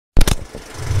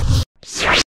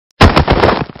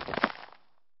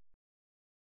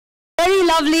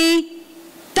lovely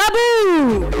Tabu.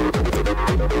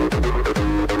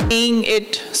 Saying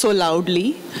it so loudly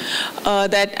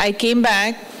that I came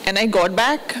back and I got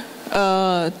back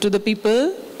to the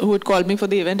people who had called me for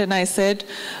the event, and I said,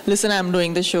 listen, I'm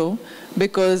doing the show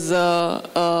because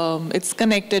it's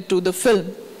connected to the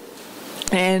film.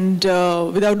 And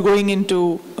without going into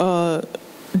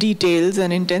details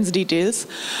and intense details,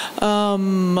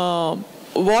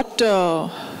 what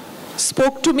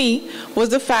spoke to me was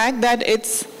the fact that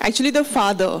it's actually the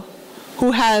father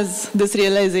who has this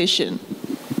realization.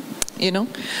 You know,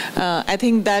 I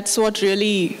think that's what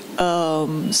really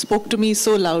spoke to me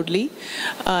so loudly.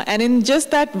 And in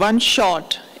just that one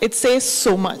shot, it says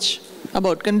so much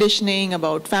about conditioning,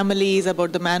 about families,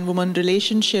 about the man-woman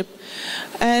relationship.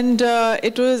 And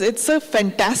it's a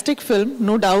fantastic film,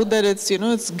 no doubt that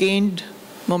it's gained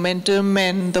momentum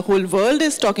and the whole world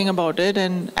is talking about it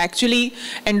and actually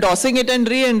endorsing it and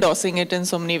re-endorsing it in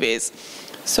so many ways.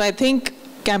 So I think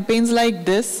campaigns like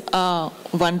this are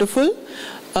wonderful.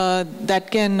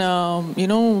 That can,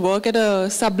 work at a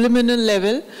subliminal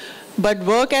level, but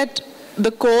work at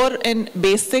the core and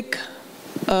basic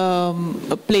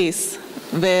place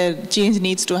where change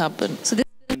needs to happen. So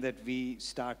that we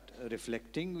start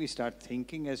reflecting, we start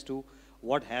thinking as to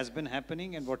what has been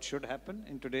happening and what should happen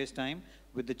in today's time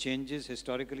with the changes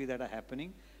historically that are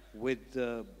happening with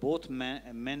both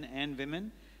men and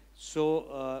women.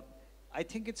 So I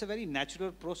think it's a very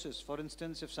natural process. For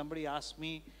instance, if somebody asks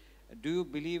me, do you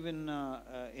believe in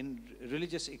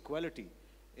religious equality?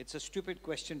 It's a stupid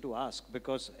question to ask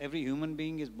because every human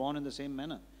being is born in the same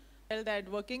manner. That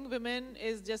working women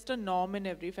is just a norm in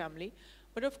every family.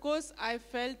 But of course, I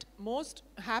felt most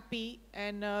happy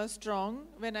and strong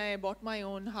when I bought my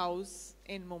own house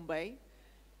in Mumbai.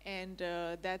 And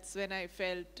that's when I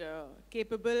felt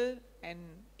capable and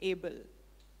able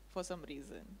for some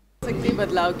reason.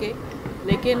 बदलाव के,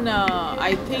 लेकिन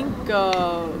I think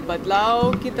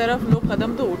बदलाव की तरफ लोग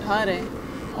कदम तो उठा रहे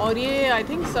हैं और ये I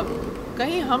think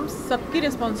कहीं हम सबकी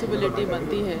रिस्पॉन्सिबिलिटी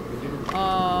बनती है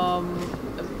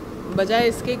बजाय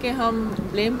इसके कि हम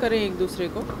ब्लेम करें एक दूसरे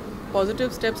को. पॉजिटिव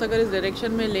स्टेप्स अगर इस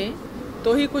डायरेक्शन में लें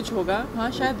तो ही कुछ होगा.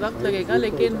 हाँ, शायद वक्त लगेगा,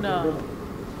 लेकिन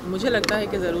मुझे लगता है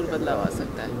कि ज़रूर बदलाव आ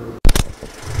सकता है.